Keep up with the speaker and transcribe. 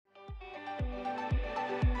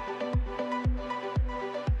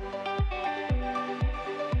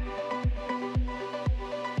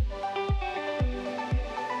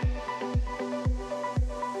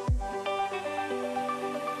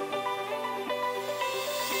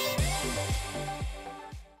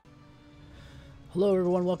Hello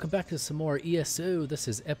everyone, welcome back to some more ESO. This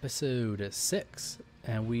is episode 6,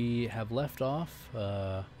 and we have left off,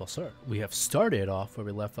 we have started off where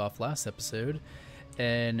we left off last episode,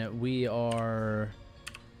 and we are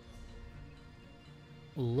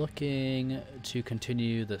looking to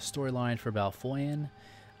continue the storyline for Balfoyan.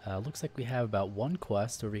 Looks like we have about one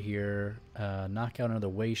quest over here, knock out another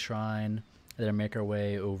way shrine, and then make our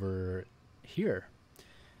way over here.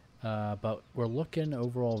 But we're looking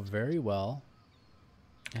overall very well.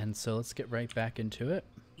 And so let's get right back into it.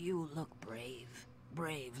 You look brave.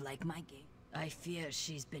 Brave like my game. I fear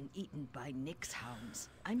she's been eaten by Nyx hounds.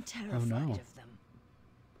 I'm terrified of them.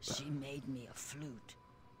 She made me a flute.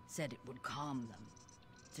 Said it would calm them.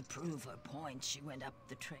 To prove her point, she went up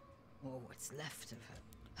the trail. Or what's left of her.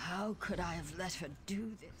 How could I have let her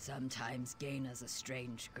do this? Sometimes Gaina's a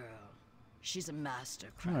strange girl. She's a master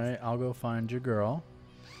crafter. Alright, I'll go find your girl.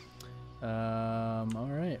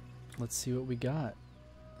 Alright. Let's see what we got.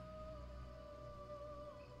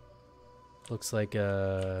 Looks like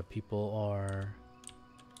people are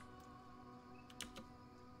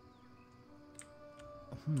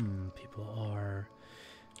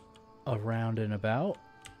around and about.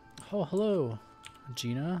 Oh, hello,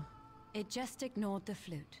 Gina. It just ignored the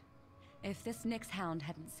flute. If this Nyx hound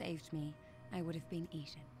hadn't saved me, I would have been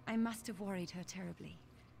eaten. I must have worried her terribly.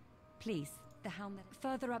 Please, the hound that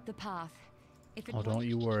further up the path. If it don't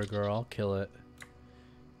you worry, girl. I'll kill it.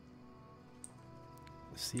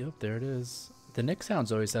 See, up there it is. The Nyx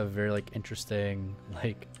hounds always have a very interesting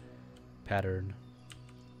pattern.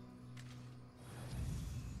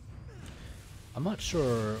 I'm not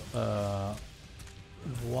sure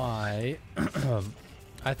why.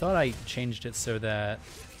 I thought I changed it so that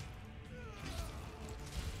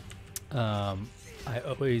I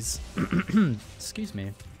always excuse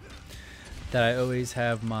me, that I always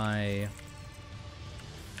have my,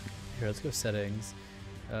 here, let's go settings.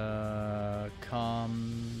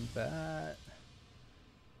 Combat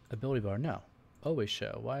ability bar. No, always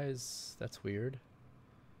show. Why is that's weird?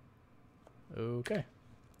 Okay,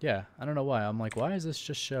 yeah, I don't know why. I'm like, why is this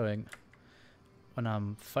just showing when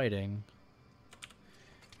I'm fighting?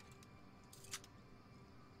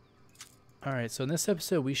 Alright, so in this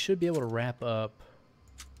episode we should be able to wrap up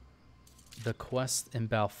the quest in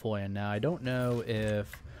Balfoyan. Now I don't know if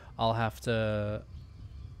I'll have to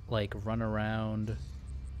run around,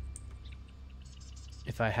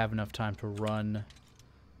 if I have enough time to run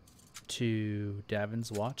to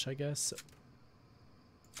Davin's Watch, I guess,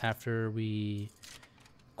 after we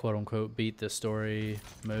quote-unquote beat the story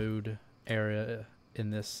mode area in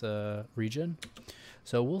this region.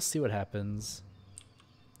 So we'll see what happens.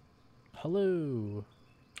 Hello.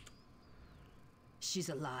 She's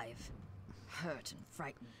alive, hurt and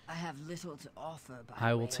frightened. I have little to offer.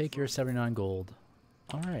 I will take your 79 gold.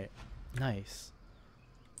 Alright, nice.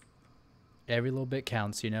 Every little bit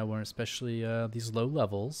counts, you know, when especially these low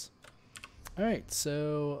levels. Alright,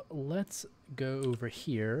 so let's go over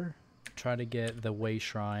here, try to get the way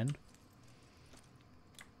shrine.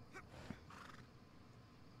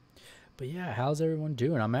 But yeah, how's everyone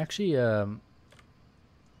doing? I'm actually, I've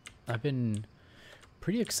been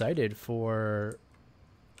pretty excited for,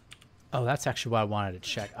 oh, that's actually what I wanted to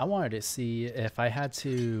check. I wanted to see if I had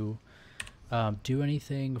to do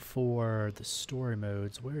anything for the story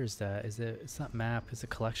modes. Where is that? Is it? It's not map. Is it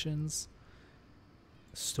collections?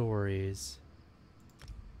 Stories.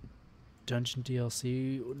 Dungeon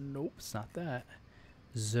DLC. Nope, it's not that.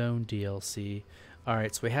 Zone DLC. All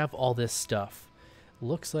right, so we have all this stuff.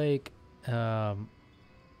 Looks like shouldn't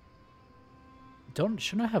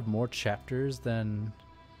I have more chapters than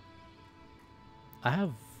I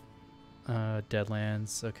have?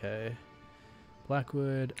 Deadlands. Okay.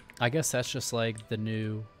 Blackwood. I guess that's just the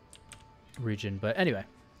new region, but anyway,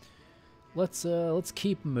 let's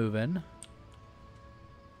keep moving.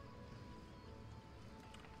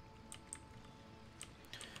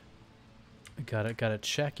 Gotta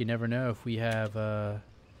check. You never know if we have.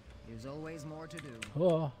 There's always more to do.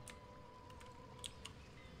 Oh.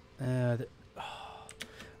 I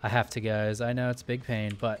have to, guys. I know it's a big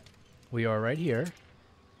pain, but we are right here.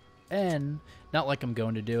 And not like I'm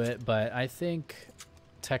going to do it, but I think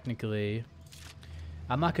technically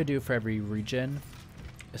I'm not going to do it for every region.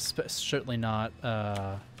 Certainly not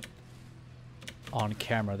on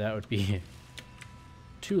camera. That would be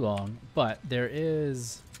too long. But there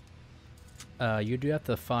is... you do have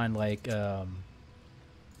to find the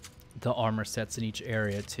armor sets in each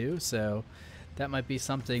area too. So that might be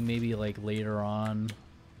something maybe later on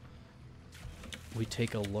we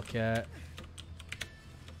take a look at.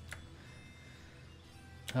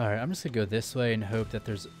 Alright, I'm just gonna go this way and hope that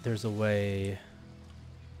there's a way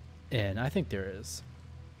in. I think there is.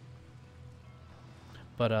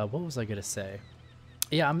 But what was I gonna say?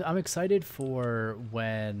 Yeah, I'm excited for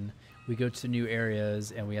when we go to new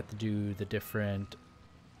areas and we have to do the different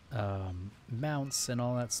mounts and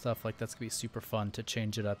all that stuff. Like, that's gonna be super fun to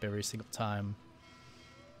change it up every single time.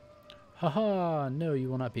 Haha, no, you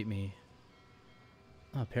will not beat me.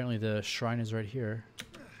 Oh, apparently the shrine is right here.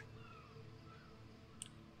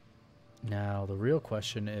 Now, the real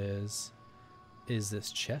question is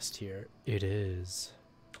this chest here? It is.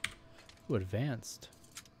 Ooh, advanced.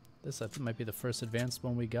 This, I think, might be the first advanced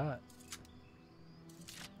one we got.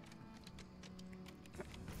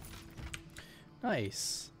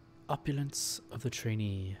 Nice. Opulence of the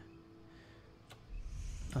trainee.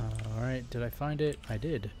 Alright, did I find it? I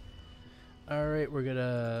did. Alright, we're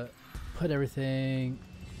gonna put everything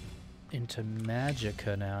into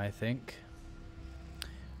Magicka now, I think.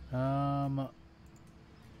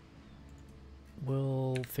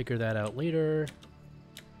 We'll figure that out later.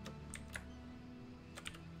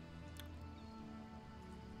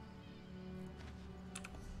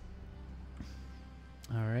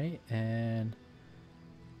 Alright, and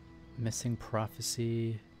missing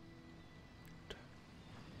prophecy.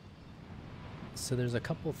 So there's a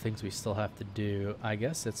couple things we still have to do. I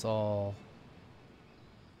guess it's all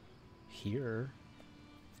here.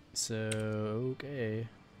 So, okay.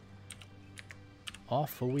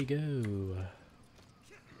 Off we go.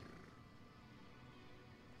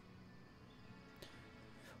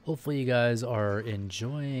 Hopefully you guys are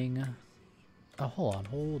enjoying. Oh,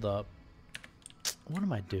 hold up. What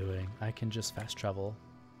am I doing? I can just fast travel.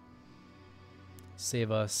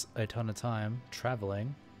 Save us a ton of time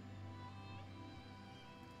traveling.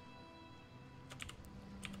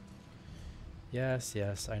 Yes,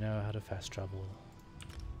 yes, I know how to fast travel.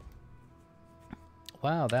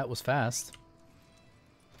 Wow, that was fast.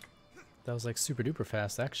 That was like super duper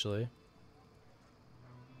fast, actually.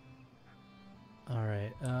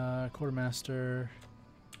 Alright, Quartermaster.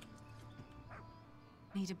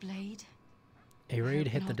 Need a blade? A raid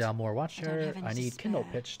hit the Dalmore I Watchtower. don't have I any need to kindle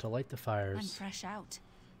spare. pitch to light the I'm fires. fresh out.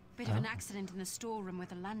 Bit of an accident in the storeroom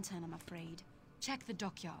with a lantern, I'm afraid. Check the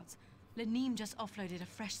dockyards. Laneem just offloaded a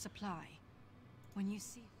fresh supply. When you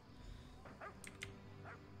see...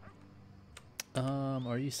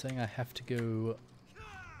 Are you saying I have to go...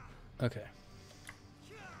 Okay.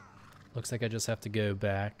 Looks like I just have to go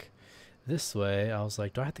back this way. I was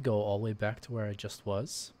like, do I have to go all the way back to where I just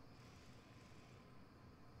was?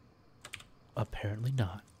 Apparently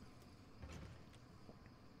not.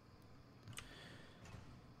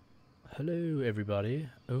 Hello, everybody.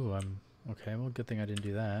 Oh, okay. Well, good thing I didn't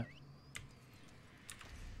do that.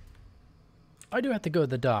 I do have to go to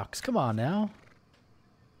the docks. Come on now.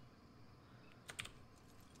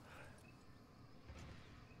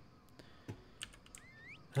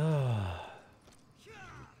 Ah.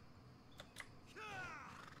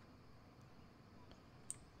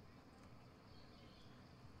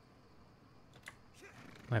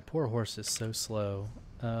 My poor horse is so slow.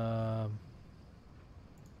 I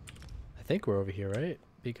think we're over here, right?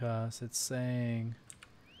 Because it's saying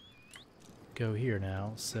go here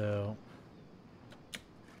now, so...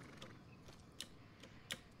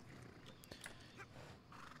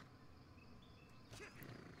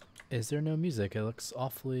 Is there no music? It looks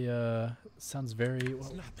awfully, sounds very... Well,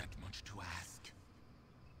 It's not that much to ask.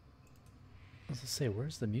 I was gonna say,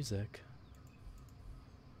 where's the music?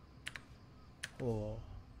 Oh,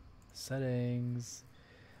 settings.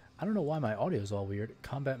 I don't know why my audio is all weird.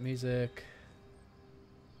 Combat music.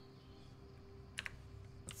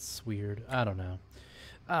 It's weird. I don't know.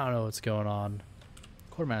 I don't know what's going on.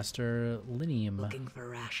 Quartermaster Linium. Looking for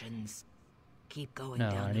rations. Keep going No,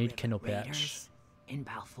 down I the need river. Kindle Patch. Raiders in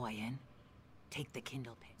Balfoyen. Take the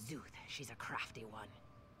Kindle Pit. Zuth, she's a crafty one.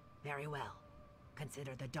 Very well.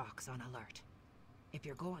 Consider the docks on alert. If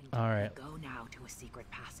you're going to, All right. go now to a secret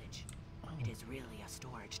passage. It is really a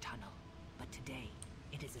storage tunnel, but today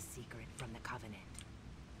it is a secret from the Covenant.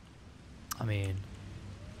 I mean,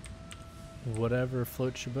 whatever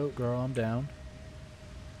floats your boat, girl. I'm down.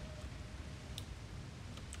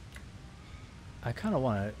 I kind of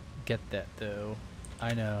want to get that, though.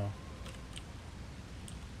 I know.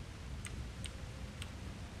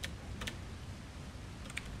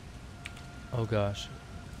 Oh gosh.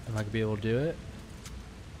 Am I going to be able to do it?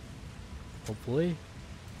 Hopefully.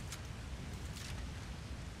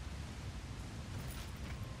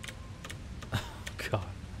 Oh god.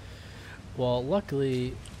 Well,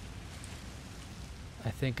 luckily, I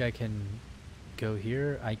think I can go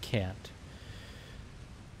here. I can't.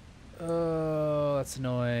 Oh, that's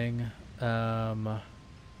annoying. I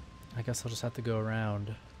guess I'll just have to go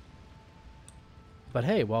around. But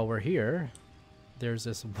hey, while we're here, there's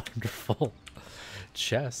this wonderful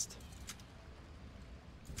chest.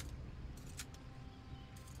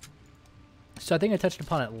 So I think I touched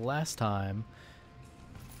upon it last time,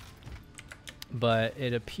 but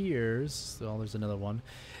it appears, well, there's another one.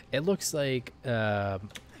 It looks like, I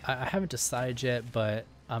haven't decided yet, but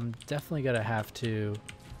I'm definitely gonna have to,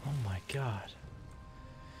 oh my god.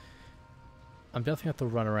 I'm definitely gonna have to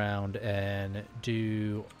run around and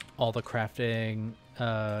do all the crafting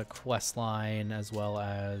quest line as well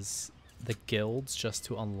as the guilds just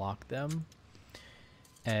to unlock them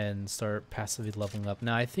and start passively leveling up.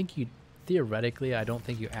 Now I think you, theoretically, I don't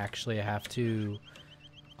think you actually have to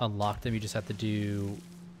unlock them. You just have to do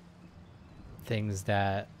things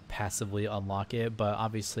that passively unlock it, but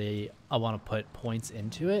obviously I want to put points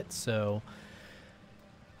into it, so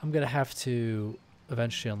I'm gonna have to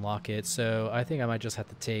eventually unlock it. So I think I might just have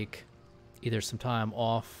to take either some time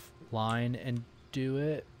offline and do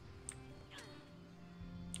it.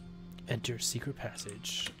 Enter secret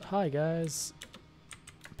passage. Hi guys.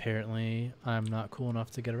 Apparently I'm not cool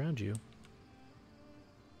enough to get around you.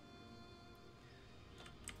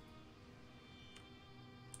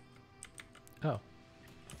 Oh.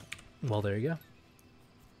 Well, there you go.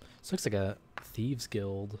 This looks like a thieves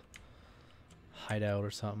guild hideout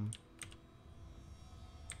or something.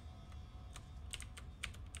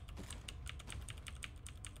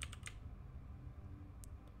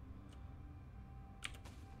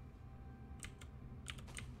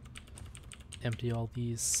 Empty all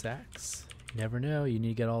these sacks. You never know. You need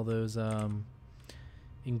to get all those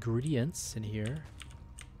ingredients in here.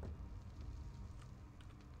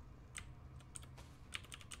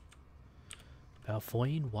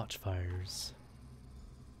 Balfoyne watchfires.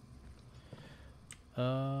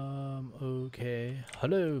 Okay.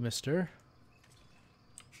 Hello, mister.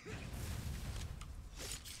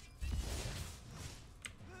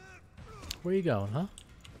 Where you going, huh?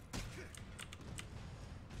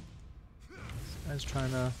 This guy's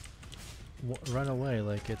trying to run away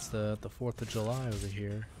like it's the 4th of July over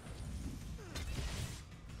here.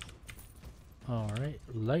 Alright,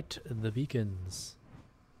 light the beacons.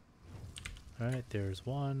 Alright, there's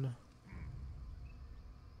one.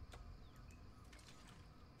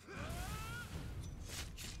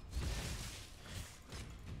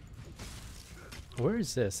 Where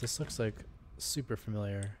is this? This looks like super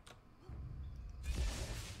familiar.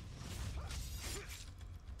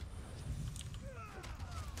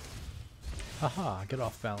 Haha, get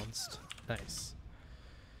off balanced. Nice.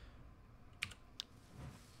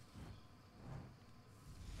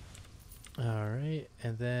 Alright,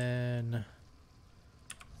 and then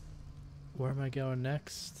where am I going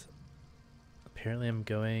next? Apparently I'm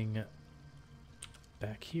going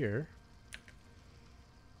back here.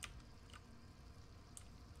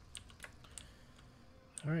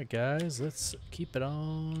 Alright guys, let's keep it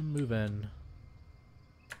on moving.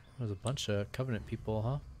 There's a bunch of Covenant people,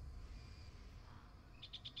 huh?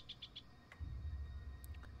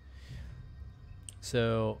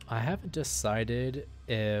 So I haven't decided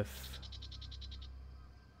if...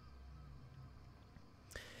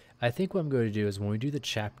 I think what I'm going to do is when we do the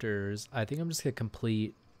chapters, I think I'm just going to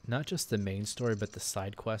complete not just the main story but the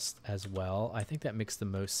side quest as well. I think that makes the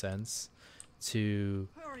most sense to...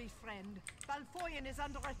 Hurry, friend. Balfoyen is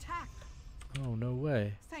under attack. Oh, no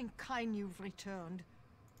way. Thank Kine you've returned.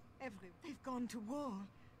 They've gone to war,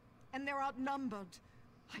 and they're outnumbered.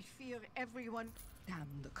 I fear everyone... Damn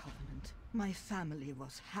the Covenant. My family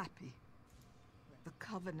was happy. The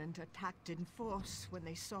Covenant attacked in force when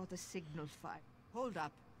they saw the signal fire. Hold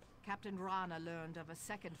up. Captain Rana learned of a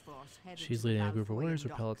second force headed She's to leading a group of Balfoyen warriors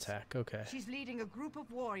repel docks. attack. Okay. She's leading a group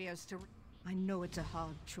of warriors to... I know it's a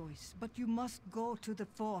hard choice, but you must go to the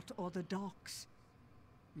fort or the docks.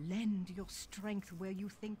 Lend your strength where you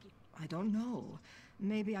think it... I don't know.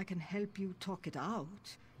 Maybe I can help you talk it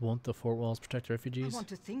out. Won't the fort walls protect refugees? I want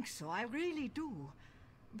to think so, I really do.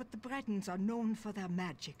 But the Bretons are known for their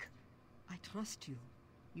magic. I trust you.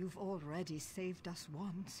 You've already saved us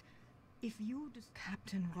once. If you...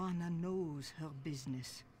 Captain Rana knows her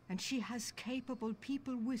business, and she has capable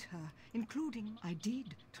people with her, including... I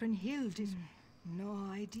did. Trinhild is... No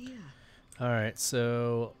idea. Alright,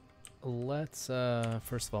 so let's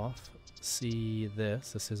first of all see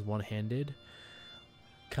this. This is one-handed.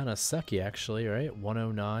 Kind of sucky actually, right?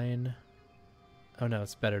 109. Oh no,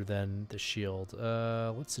 it's better than the shield.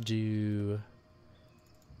 Let's do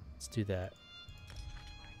that.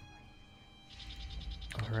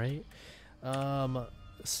 Alright.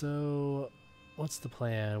 So what's the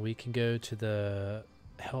plan? We can go to the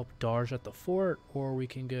help Darge at the fort, or we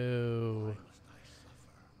can go...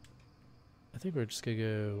 I think we're just gonna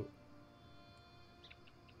go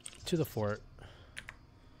to the fort.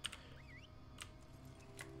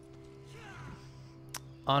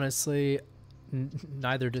 Honestly,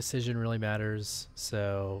 neither decision really matters,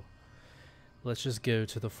 so let's just go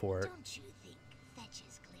to the fort. Don't you think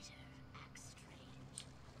Fetch's glitter acts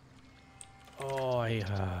strange? Oh,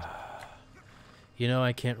 you know,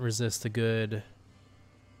 I can't resist a good...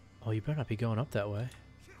 Oh, you better not be going up that way.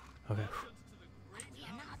 Okay. We're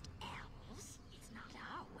not elves. It's not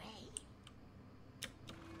our way.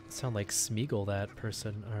 Sound like Smeagol, that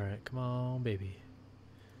person. Alright, come on, baby.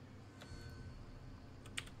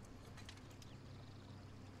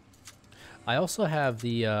 I also have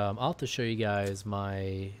the, I'll have to show you guys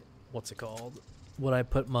my, what's it called? What I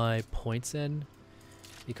put my points in.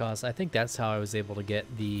 Because I think that's how I was able to get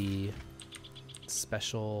the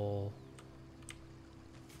special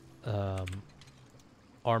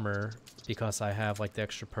armor. Because I have like the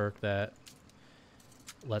extra perk that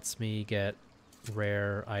lets me get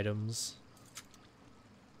rare items.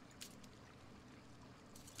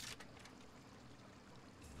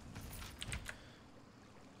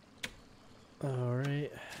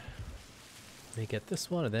 Alright. Let me get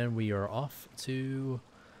this one, and then we are off to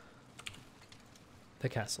the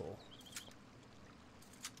castle.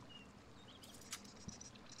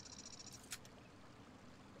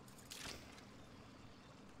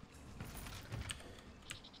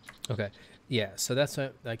 Okay. Yeah, so that's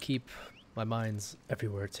what I keep my minds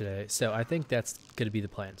everywhere today. So I think that's going to be the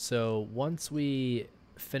plan. So once we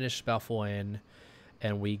finish Balfoyan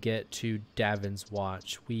and we get to Davin's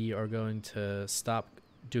Watch, we are going to stop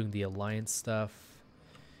doing the Alliance stuff.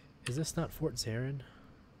 Is this not Fort Zarin?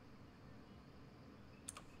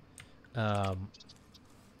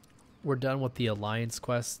 We're done with the Alliance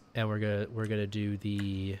quest, and we're gonna do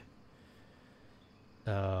the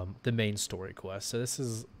main story quest. So this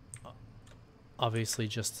is obviously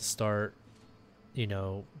just to start, you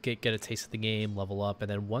know, get a taste of the game, level up, and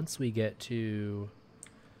then once we get to,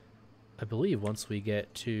 I believe once we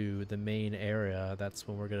get to the main area, that's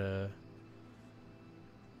when we're gonna...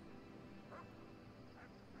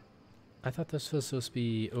 I thought this was supposed to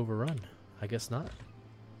be overrun. I guess not.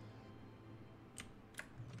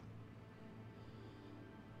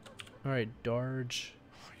 Alright, Darge.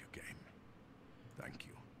 Oh, you game. Thank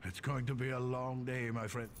you. It's going to be a long day, my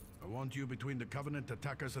friend. I want you between the Covenant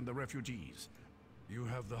attackers and the refugees. You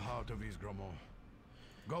have the heart of Ysgramont.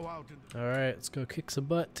 Go out in the... Alright, let's go kick some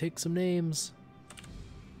butt, take some names.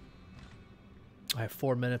 I have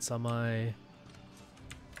 4 minutes on my...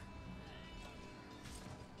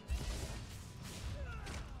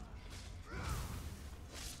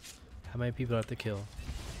 How many people do I have to kill?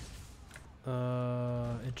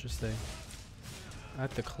 Interesting. I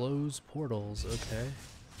have to close portals, okay.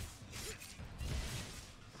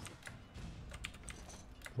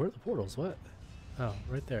 Where are the portals? What? Oh,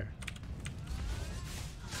 right there.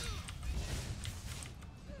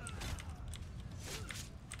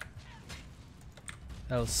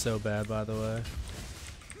 That was so bad, by the way.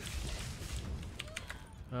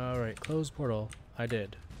 Alright, close portal. I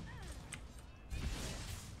did.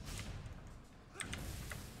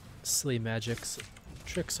 Silly magics.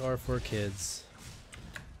 Tricks are for kids.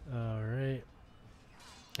 Alright.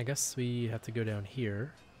 I guess we have to go down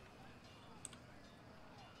here.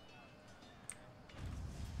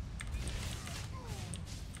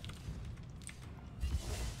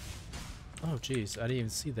 Oh jeez, I didn't even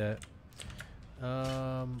see that.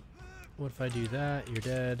 What if I do that? You're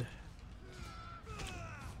dead.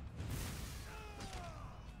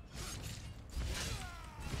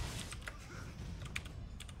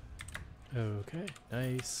 Okay,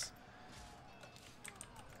 nice.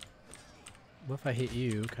 What if I hit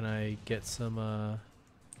you? Can I get some,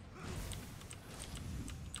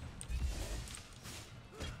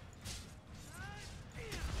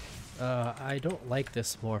 I don't like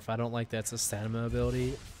this morph. I don't like that's a stamina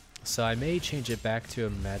ability. So I may change it back to a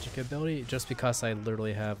magic ability just because I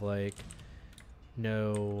literally have like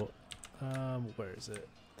no, where is it?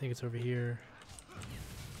 I think it's over here.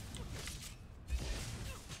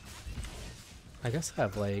 I guess I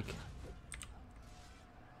have like,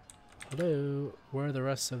 hello, where are the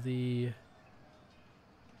rest of the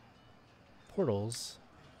portals?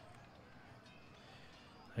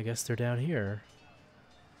 I guess they're down here.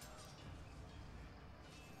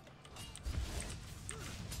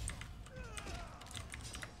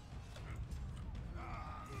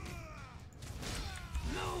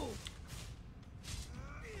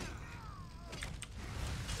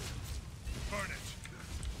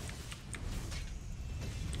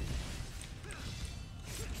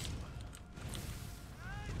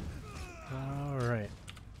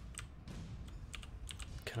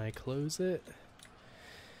 Can I close it?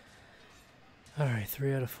 Alright,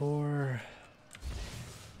 3 out of 4.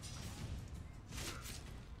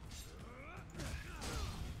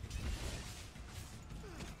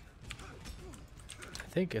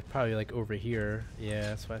 I think it's probably like over here. Yeah,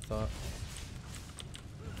 that's what I thought.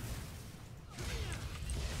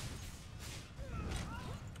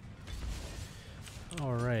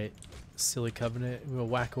 Alright, silly Covenant. We'll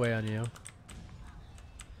whack away on you.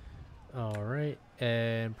 Alright,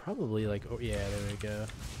 and probably like, oh yeah, there we go.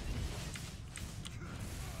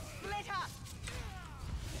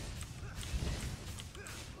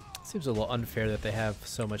 Seems a little unfair that they have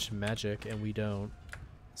so much magic and we don't.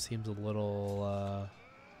 Seems a little,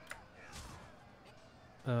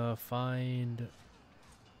 find...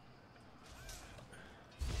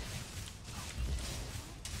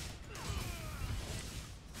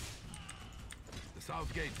 The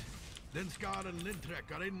south gate. Linskar and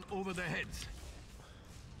Lintrek are in over their heads.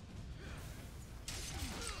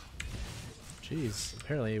 Jeez,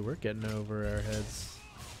 apparently we're getting over our heads.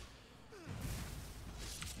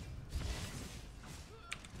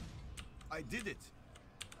 I did it.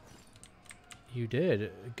 You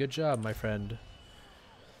did. Good job, my friend.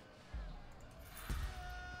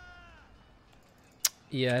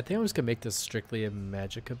 Yeah, I think I'm just gonna make this strictly a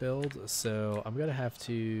Magicka build, so I'm gonna have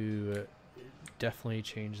to definitely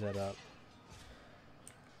change that up.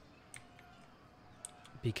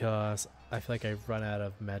 Because I feel like I've run out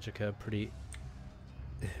of Magicka pretty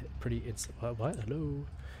what? Hello?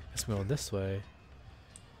 Guess I'm going this way.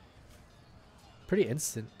 Pretty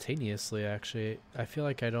instantaneously, actually. I feel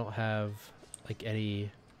like I don't have like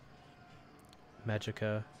any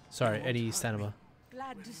Magicka. Sorry, any stamina.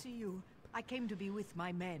 Glad to see you. I came to be with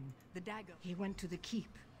my men. The dagger. He went to the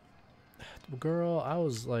keep. Girl, I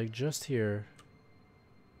was like just here.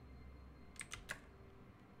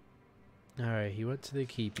 Alright, he went to the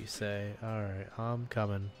keep, you say. Alright, I'm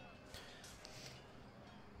coming.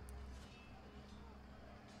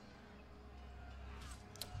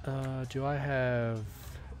 Do I have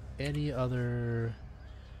any other...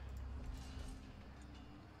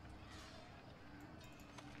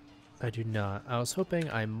 I do not. I was hoping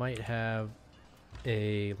I might have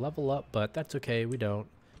a level up, but that's okay, we don't.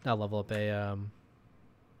 Not level up, a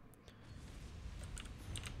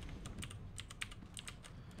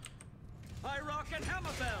High rock and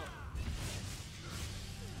hammerbell.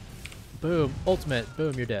 boom, ultimate,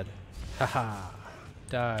 boom, you're dead. Haha.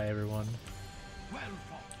 Die, everyone. Well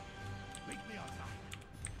fought. Meet me outside.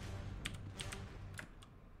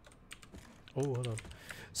 Oh, hold on.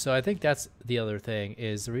 So I think that's the other thing,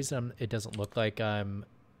 is the reason it doesn't look like I'm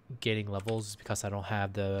gaining levels is because I don't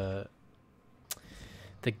have the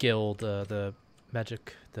guild, the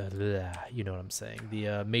magic, you know what I'm saying,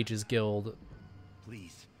 the mages guild.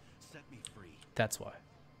 Please, set me free. That's why.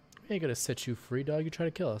 We ain't gonna set you free, dog. You try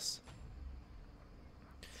to kill us.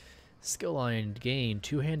 Skill line gain,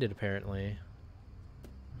 two-handed apparently.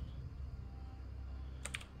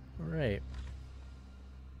 Alright.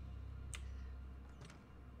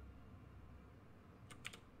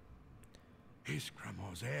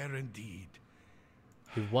 Isgramo's heir indeed.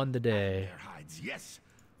 We won the day. Their hides, yes.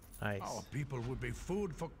 Nice. Our people would be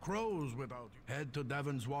food for crows without you. Head to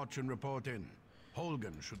Davon's watch and report in.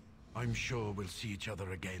 Holgan should... I'm sure we'll see each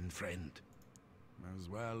other again, friend. As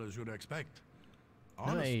well as you'd expect.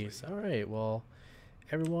 Honestly. Nice. Alright, well,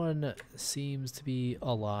 everyone seems to be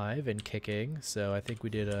alive and kicking, so I think we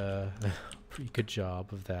did a pretty good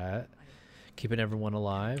job of that. Keeping everyone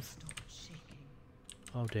alive.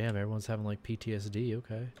 Oh damn, everyone's having like PTSD,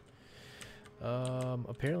 okay.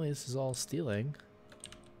 Apparently this is all stealing.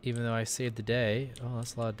 Even though I saved the day. Oh,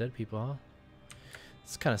 that's a lot of dead people, huh?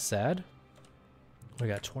 It's kind of sad. We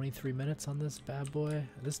got 23 minutes on this bad boy.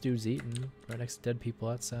 This dude's eating right next to dead people.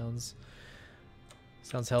 That sounds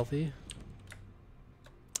healthy.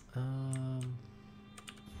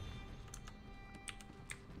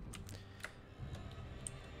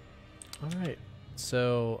 Alright.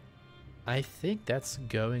 So I think that's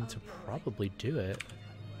going to probably do it.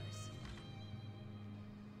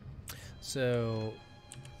 So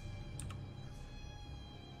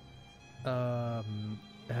oh,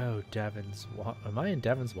 Davon's am I in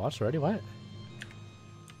Davon's watch already? What?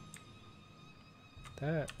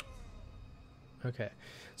 That. Okay.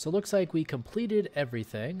 So it looks like we completed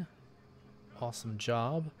everything. Awesome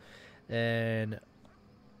job. And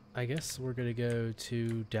I guess we're going to go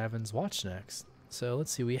to Davon's watch next. So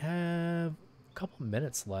let's see. We have a couple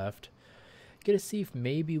minutes left. Get to see if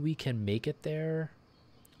maybe we can make it there.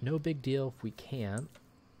 No big deal if we can't.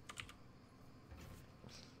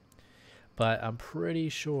 But I'm pretty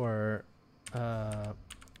sure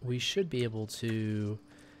we should be able to,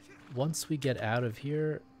 once we get out of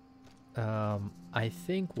here, I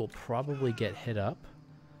think we'll probably get hit up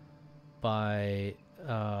by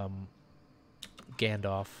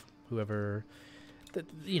Gandalf, whoever,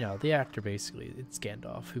 the actor basically. It's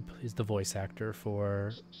Gandalf who is the voice actor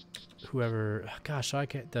for whoever. Gosh, I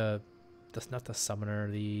can't. That's not the summoner.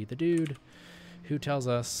 The dude who tells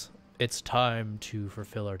us it's time to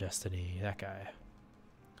fulfill our destiny. That guy.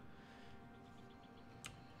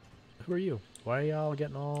 Who are you? Why are y'all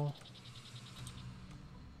getting all?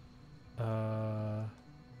 Oh,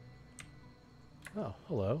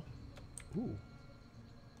 hello. Ooh.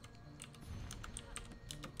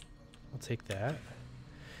 I'll take that.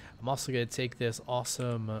 I'm also going to take this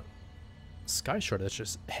awesome sky shard that's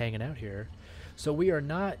just hanging out here. So we are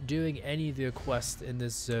not doing any of the quests in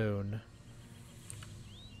this zone.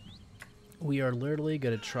 We are literally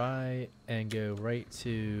going to try and go right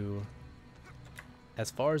to,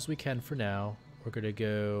 as far as we can for now. We're going to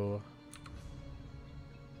go,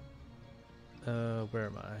 where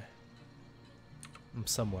am I? I'm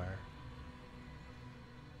somewhere.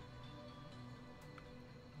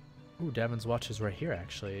 Ooh, Davin's Watch is right here,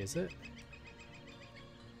 actually, is it?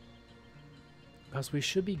 Because we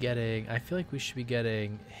should be getting, I feel like we should be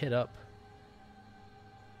getting hit up.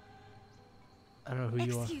 I don't know who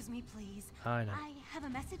you are. Excuse me, please. I know. I have a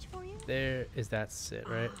message for you. There is, that's it,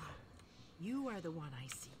 right? You are the one I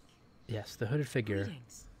seek. Yes, the hooded figure.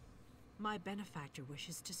 Greetings. My benefactor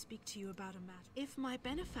wishes to speak to you about a matter. If my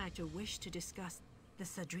benefactor wished to discuss the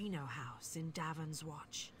Sadrino house in Davin's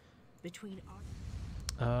Watch, between our...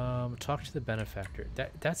 Talk to the benefactor.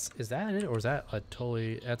 Is that it, or is that a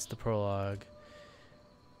totally? That's the prologue.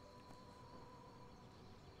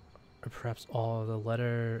 Or perhaps the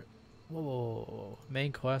letter. Whoa.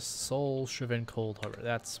 Main quest: Soul Shriven Cold Harbor.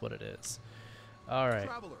 That's what it is. All right.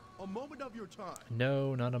 Traveler, a moment of your time.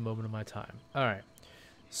 No, not a moment of my time. All right.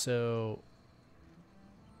 So.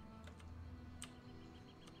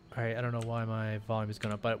 All right. I don't know why my volume is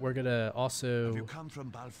going up, but we're gonna also. Have you come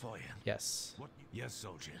from Balfoyan? Yes. What? Yes,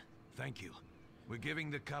 soldier. Thank you. We're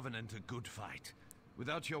giving the Covenant a good fight.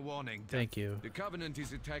 Without your warning... Thank you. The Covenant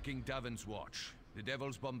is attacking Davin's Watch. The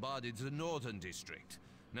Devils bombarded the northern district.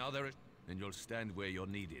 Now they're... And you'll stand where you're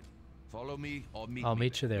needed. Follow me or meet me. I'll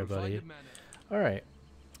meet you there, buddy. Alright.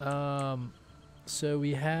 So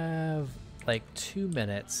we have like 2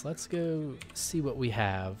 minutes. Let's go see what we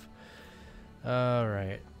have.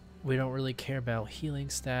 Alright. We don't really care about healing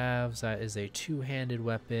staves. That is a 2-handed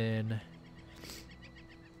weapon.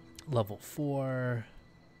 Level 4,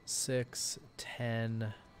 6,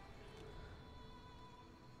 10.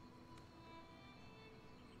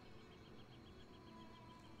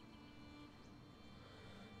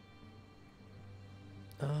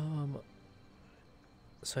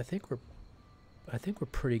 So I think we're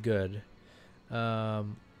pretty good. That's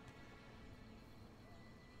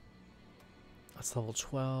level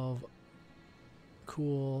 12.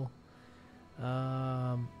 Cool.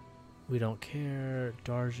 We don't care.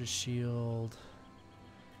 Darja's shield.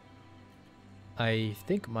 I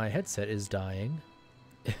think my headset is dying.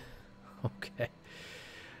 Okay.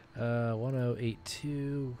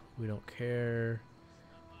 1082. We don't care.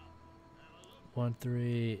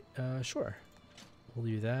 13. Sure. We'll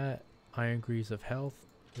do that. Iron Greaves of Health.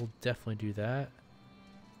 We'll definitely do that.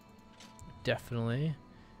 Definitely.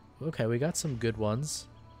 Okay, we got some good ones.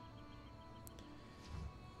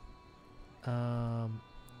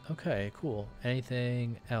 Okay, cool.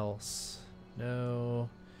 Anything else? No.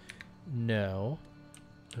 No.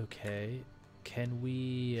 Okay. Can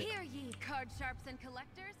we... Hear ye, card sharps and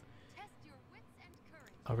collectors. Test your wits and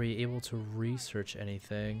courage. Are we able to research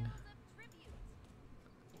anything?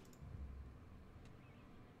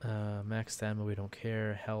 Max stamina, we don't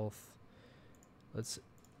care. Health. Let's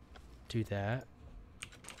do that.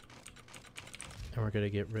 And we're gonna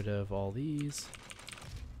get rid of all these.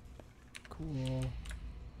 Cool.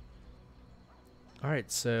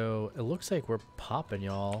 Alright, so it looks like we're popping,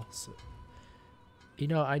 y'all. So, you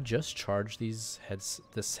know, I just charged this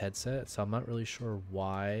headset, so I'm not really sure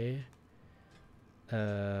why.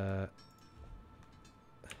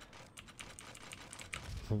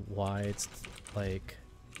 Why it's like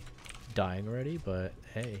dying already, but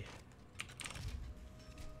hey.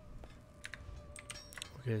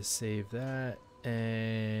 We're gonna save that.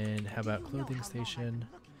 And how about clothing station?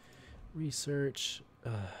 Research.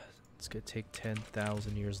 It's gonna take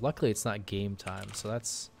 10,000 years. Luckily, it's not game time, so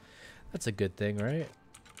that's a good thing, right?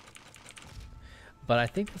 But I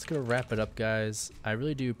think that's gonna wrap it up, guys. I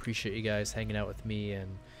really do appreciate you guys hanging out with me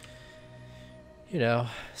and, you know,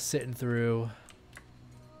 sitting through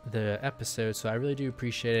the episode. So I really do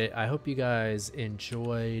appreciate it. I hope you guys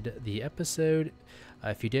enjoyed the episode.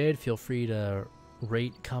 If you did, feel free to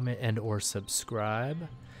rate, comment, and or subscribe.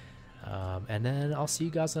 And then I'll see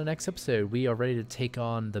you guys on the next episode. We are ready to take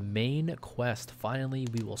on the main quest. Finally,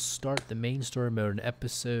 we will start the main story mode in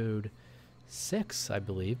episode 6, I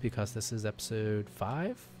believe, because this is episode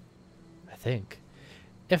 5, I think.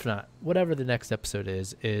 If not, whatever the next episode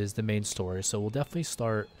is the main story. So we'll definitely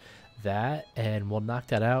start that, and we'll knock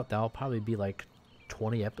that out. That'll probably be like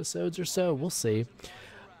 20 episodes or so. We'll see.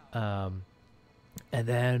 And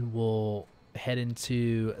then we'll head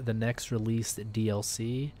into the next released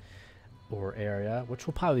DLC or area, which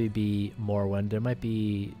will probably be Morrowind. There might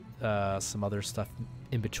be some other stuff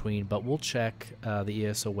in between, but we'll check the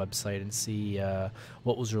ESO website and see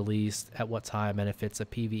what was released at what time, and if it's a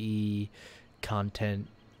PvE content,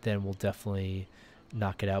 then we'll definitely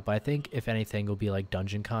knock it out. But I think if anything, it'll be like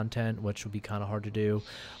dungeon content, which would be kind of hard to do,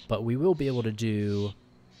 but we will be able to do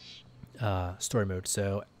story mode.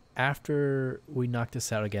 So after we knock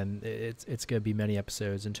this out, again, it's going to be many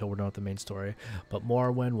episodes until we're done with the main story, but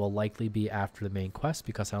Morrowind will likely be after the main quest,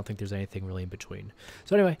 because I don't think there's anything really in between.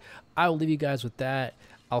 So anyway, I will leave you guys with that.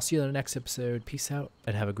 I'll see you in the next episode. Peace out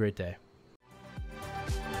and have a great day.